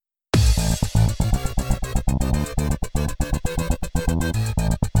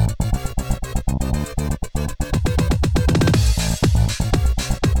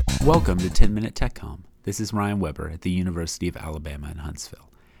Welcome to 10 Minute TechCom. This is Ryan Weber at the University of Alabama in Huntsville.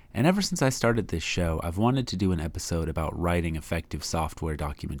 And ever since I started this show, I've wanted to do an episode about writing effective software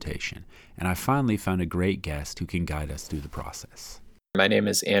documentation. And I finally found a great guest who can guide us through the process. My name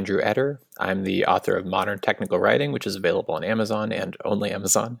is Andrew Etter. I'm the author of Modern Technical Writing, which is available on Amazon and only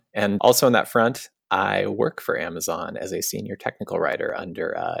Amazon. And also on that front, I work for Amazon as a senior technical writer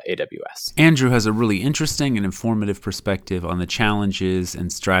under AWS. Andrew has a really interesting and informative perspective on the challenges and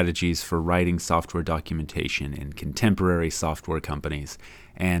strategies for writing software documentation in contemporary software companies,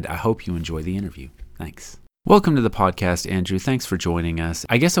 and I hope you enjoy the interview. Thanks. Welcome to the podcast, Andrew. Thanks for joining us.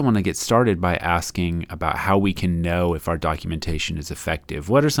 I guess I want to get started by asking about how we can know if our documentation is effective.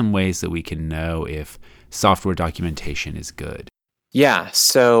 What are some ways that we can know if software documentation is good? Yeah,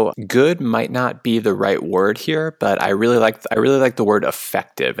 so good might not be the right word here, but I really like the word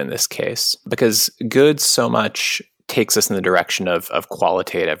effective in this case, because good so much takes us in the direction of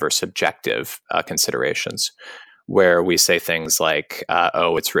qualitative or subjective considerations, where we say things like,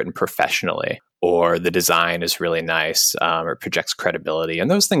 it's written professionally, or the design is really nice, or projects credibility.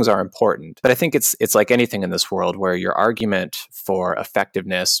 And those things are important. But I think it's like anything in this world where your argument for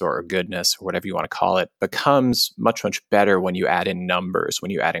effectiveness or goodness, or whatever you want to call it, becomes much, much better when you add in numbers,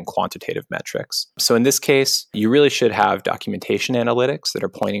 when you add in quantitative metrics. So in this case, you really should have documentation analytics that are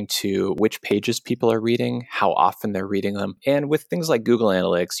pointing to which pages people are reading, how often they're reading them. And with things like Google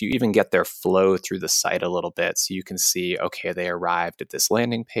Analytics, you even get their flow through the site a little bit. So you can see, okay, they arrived at this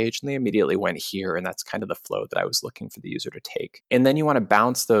landing page and they immediately went here, and that's kind of the flow that I was looking for the user to take. And then you want to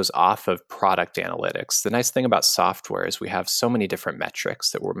bounce those off of product analytics. The nice thing about software is we have so many different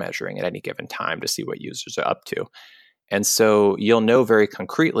metrics that we're measuring at any given time to see what users are up to. And so you'll know very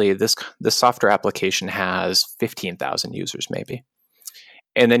concretely this software application has 15,000 users maybe.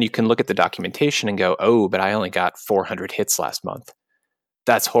 And then you can look at the documentation and go, oh, but I only got 400 hits last month.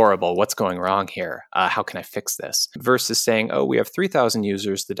 That's horrible. What's going wrong here? How can I fix this? Versus saying, we have 3,000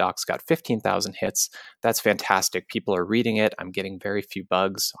 users. The doc's got 15,000 hits. That's fantastic. People are reading it. I'm getting very few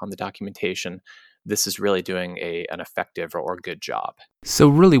bugs on the documentation. This is really doing an effective or good job. So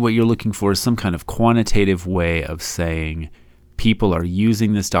really what you're looking for is some kind of quantitative way of saying people are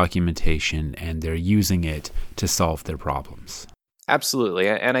using this documentation and they're using it to solve their problems. Absolutely.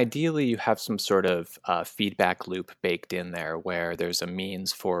 And ideally, you have some sort of feedback loop baked in there where there's a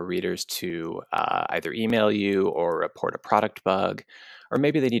means for readers to either email you or report a product bug, or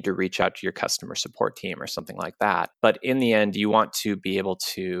maybe they need to reach out to your customer support team or something like that. But in the end, you want to be able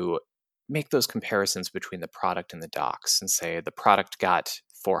to make those comparisons between the product and the docs and say the product got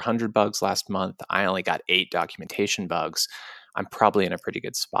 400 bugs last month. I only got 8 documentation bugs. I'm probably in a pretty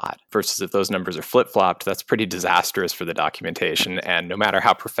good spot. Versus if those numbers are flip-flopped, that's pretty disastrous for the documentation. And no matter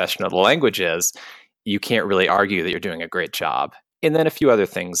how professional the language is, you can't really argue that you're doing a great job. And then a few other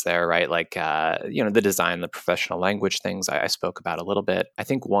things there, right? Like, the design, the professional language things I spoke about a little bit. I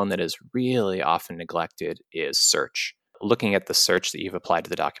think one that is really often neglected is search. Looking at the search that you've applied to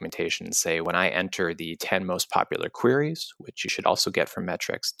the documentation, say, when I enter the 10 most popular queries, which you should also get from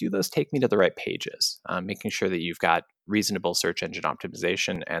metrics, do those take me to the right pages? Making sure that you've got reasonable search engine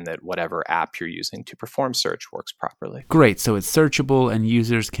optimization and that whatever app you're using to perform search works properly. Great. So it's searchable and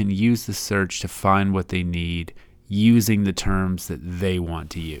users can use the search to find what they need using the terms that they want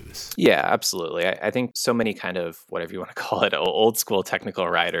to use. Yeah, absolutely. I think so many kind of, whatever you want to call it, old school technical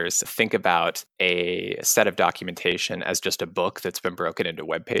writers think about a set of documentation as just a book that's been broken into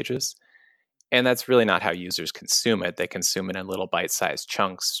web pages. And that's really not how users consume it. They consume it in little bite-sized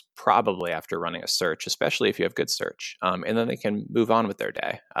chunks, probably after running a search, especially if you have good search. And then they can move on with their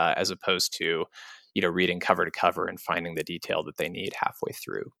day, as opposed to reading cover to cover and finding the detail that they need halfway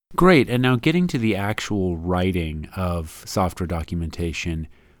through. Great. And now getting to the actual writing of software documentation,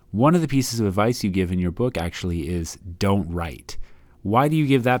 one of the pieces of advice you give in your book actually is don't write. Why do you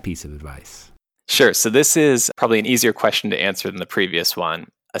give that piece of advice? Sure. So this is probably an easier question to answer than the previous one.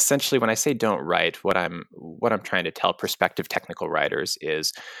 Essentially, when I say don't write, what I'm trying to tell prospective technical writers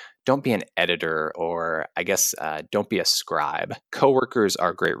is don't be an editor, or I guess don't be a scribe. Coworkers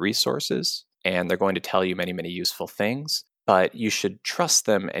are great resources, and they're going to tell you many, many useful things, but you should trust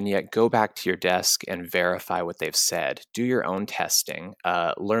them and yet go back to your desk and verify what they've said. Do your own testing,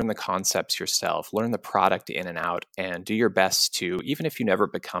 learn the concepts yourself, learn the product in and out, and do your best to, even if you never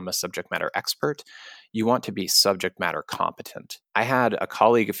become a subject matter expert, you want to be subject matter competent. I had a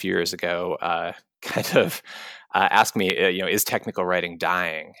colleague a few years ago kind of asked me, is technical writing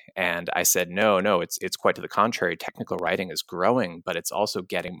dying? And I said, no, it's quite to the contrary. Technical writing is growing, but it's also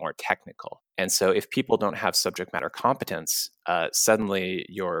getting more technical. And so if people don't have subject matter competence, suddenly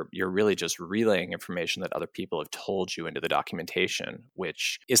you're really just relaying information that other people have told you into the documentation,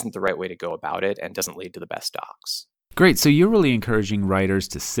 which isn't the right way to go about it and doesn't lead to the best docs. Great. So you're really encouraging writers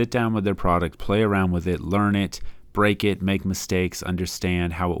to sit down with their product, play around with it, learn it, break it, make mistakes,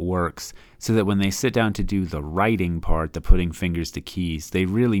 understand how it works, so that when they sit down to do the writing part, the putting fingers to keys, they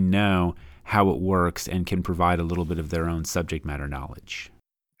really know how it works and can provide a little bit of their own subject matter knowledge.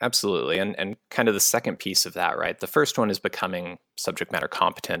 Absolutely. And kind of the second piece of that, right? The first one is becoming subject matter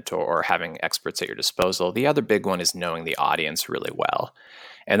competent or having experts at your disposal. The other big one is knowing the audience really well.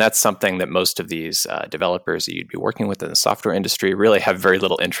 And that's something that most of these developers that you'd be working with in the software industry really have very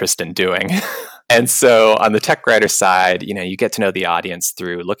little interest in doing. And so on the tech writer side, you get to know the audience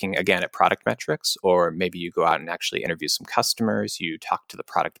through looking again at product metrics, or maybe you go out and actually interview some customers, you talk to the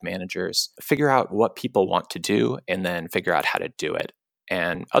product managers, figure out what people want to do, and then figure out how to do it.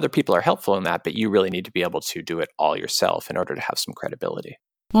 And other people are helpful in that, but you really need to be able to do it all yourself in order to have some credibility.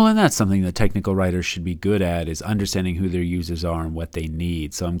 Well, and that's something that technical writers should be good at, is understanding who their users are and what they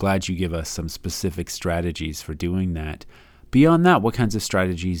need. So I'm glad you give us some specific strategies for doing that. Beyond that, what kinds of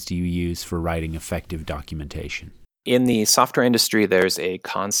strategies do you use for writing effective documentation? In the software industry, there's a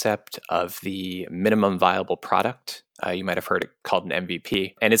concept of the minimum viable product. You might have heard it called an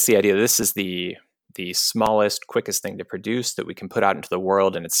MVP. And it's the idea that this is the smallest, quickest thing to produce that we can put out into the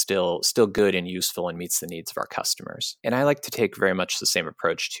world, and it's still good and useful and meets the needs of our customers. And I like to take very much the same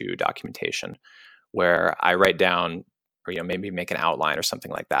approach to documentation, where I write down, or maybe make an outline or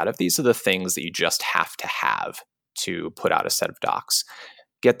something like that, of these are the things that you just have to put out a set of docs.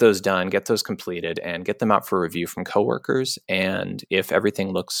 Get those done, get those completed, and get them out for review from coworkers. And if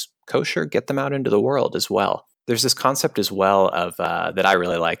everything looks kosher, get them out into the world as well. There's this concept as well of that I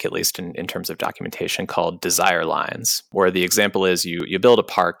really like, at least in terms of documentation, called desire lines, where the example is you build a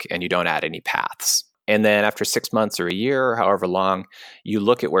park and you don't add any paths. And then after 6 months or a year or however long, you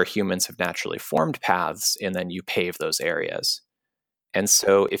look at where humans have naturally formed paths and then you pave those areas. And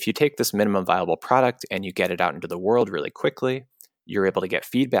so if you take this minimum viable product and you get it out into the world really quickly, you're able to get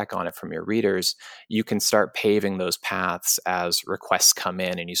feedback on it from your readers, you can start paving those paths as requests come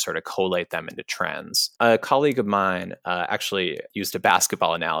in and you sort of collate them into trends. A colleague of mine actually used a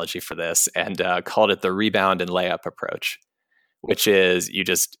basketball analogy for this and called it the rebound and layup approach, which is you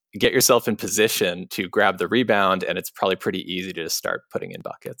just get yourself in position to grab the rebound, and it's probably pretty easy to just start putting in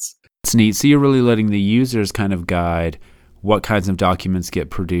buckets. It's neat. So you're really letting the users kind of guide what kinds of documents get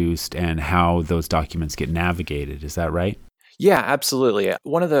produced and how those documents get navigated. Is that right? Yeah, absolutely.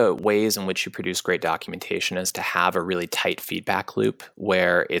 One of the ways in which you produce great documentation is to have a really tight feedback loop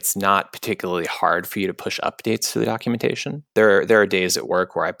where it's not particularly hard for you to push updates to the documentation. There are days at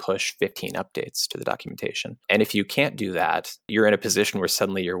work where I push 15 updates to the documentation. And if you can't do that, you're in a position where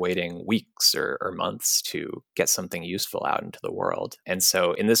suddenly you're waiting weeks or months to get something useful out into the world. And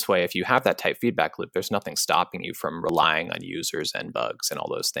so in this way, if you have that tight feedback loop, there's nothing stopping you from relying on users and bugs and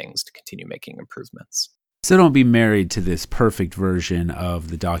all those things to continue making improvements. So don't be married to this perfect version of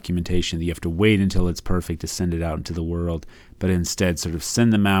the documentation that you have to wait until it's perfect to send it out into the world, but instead sort of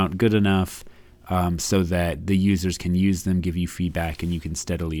send them out good enough so that the users can use them, give you feedback, and you can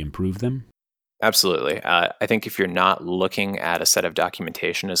steadily improve them. Absolutely. I think if you're not looking at a set of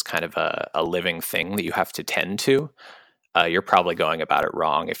documentation as kind of a living thing that you have to tend to, you're probably going about it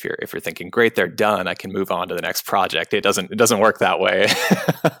wrong. If you're thinking, great, they're done, I can move on to the next project. It doesn't work that way.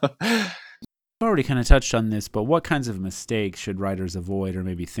 I've already kind of touched on this, but what kinds of mistakes should writers avoid, or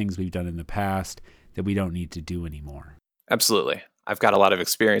maybe things we've done in the past that we don't need to do anymore? Absolutely. I've got a lot of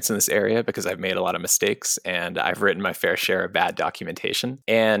experience in this area because I've made a lot of mistakes and I've written my fair share of bad documentation.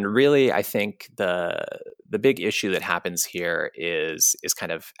 And really, I think the big issue that happens here is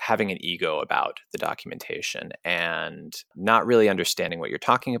kind of having an ego about the documentation and not really understanding what you're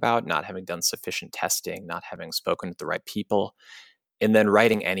talking about, not having done sufficient testing, not having spoken with the right people, and then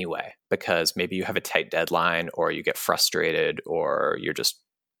writing anyway, because maybe you have a tight deadline or you get frustrated or you're just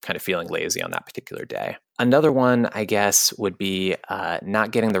kind of feeling lazy on that particular day. Another one, I guess, would be not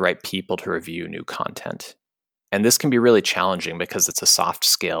getting the right people to review new content. And this can be really challenging because it's a soft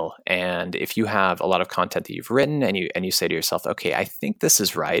skill. And if you have a lot of content that you've written and you say to yourself, okay, I think this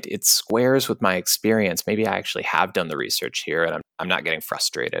is right, it squares with my experience, maybe I actually have done the research here and I'm not getting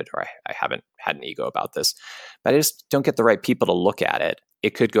frustrated, or I haven't had an ego about this, but I just don't get the right people to look at it,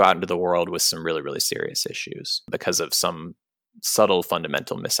 it could go out into the world with some really, really serious issues because of some subtle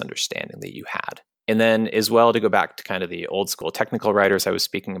fundamental misunderstanding that you had. And then as well, to go back to kind of the old school technical writers I was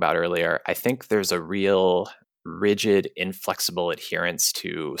speaking about earlier, I think there's a real rigid, inflexible adherence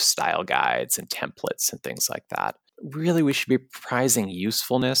to style guides and templates and things like that. Really, we should be prizing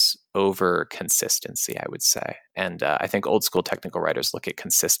usefulness over consistency, I would say. And I think old school technical writers look at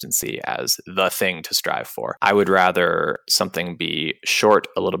consistency as the thing to strive for. I would rather something be short,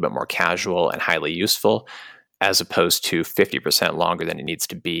 a little bit more casual, and highly useful, as opposed to 50% longer than it needs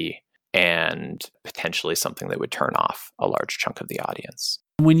to be and potentially something that would turn off a large chunk of the audience.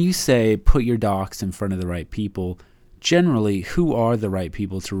 When you say put your docs in front of the right people, generally, who are the right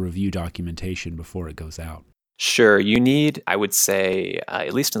people to review documentation before it goes out? Sure. You need, I would say,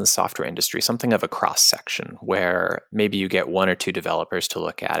 at least in the software industry, something of a cross-section where maybe you get one or two developers to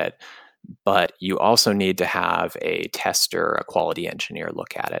look at it, but you also need to have a tester, a quality engineer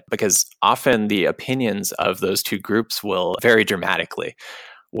look at it, because often the opinions of those two groups will vary dramatically.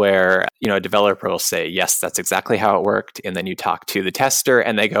 Where, a developer will say, yes, that's exactly how it worked. And then you talk to the tester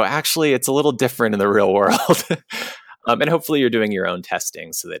and they go, actually, it's a little different in the real world. And hopefully you're doing your own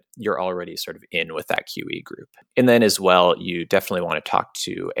testing so that you're already sort of in with that QE group. And then as well, you definitely want to talk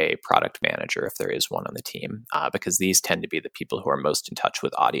to a product manager if there is one on the team, because these tend to be the people who are most in touch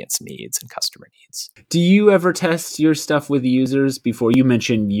with audience needs and customer needs. Do you ever test your stuff with users before? You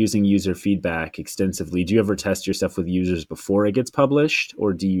mentioned using user feedback extensively. Do you ever test your stuff with users before it gets published,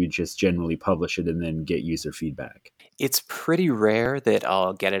 or do you just generally publish it and then get user feedback? It's pretty rare that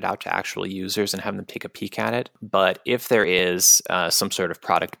I'll get it out to actual users and have them take a peek at it. But if there is some sort of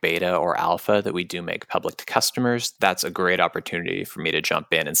product beta or alpha that we do make public to customers, that's a great opportunity for me to jump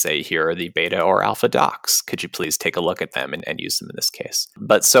in and say, here are the beta or alpha docs. Could you please take a look at them and use them in this case?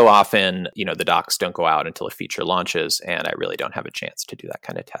 But so often, the docs don't go out until a feature launches, and I really don't have a chance to do that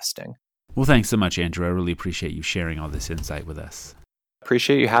kind of testing. Well, thanks so much, Andrew. I really appreciate you sharing all this insight with us.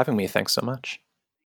 Appreciate you having me. Thanks so much.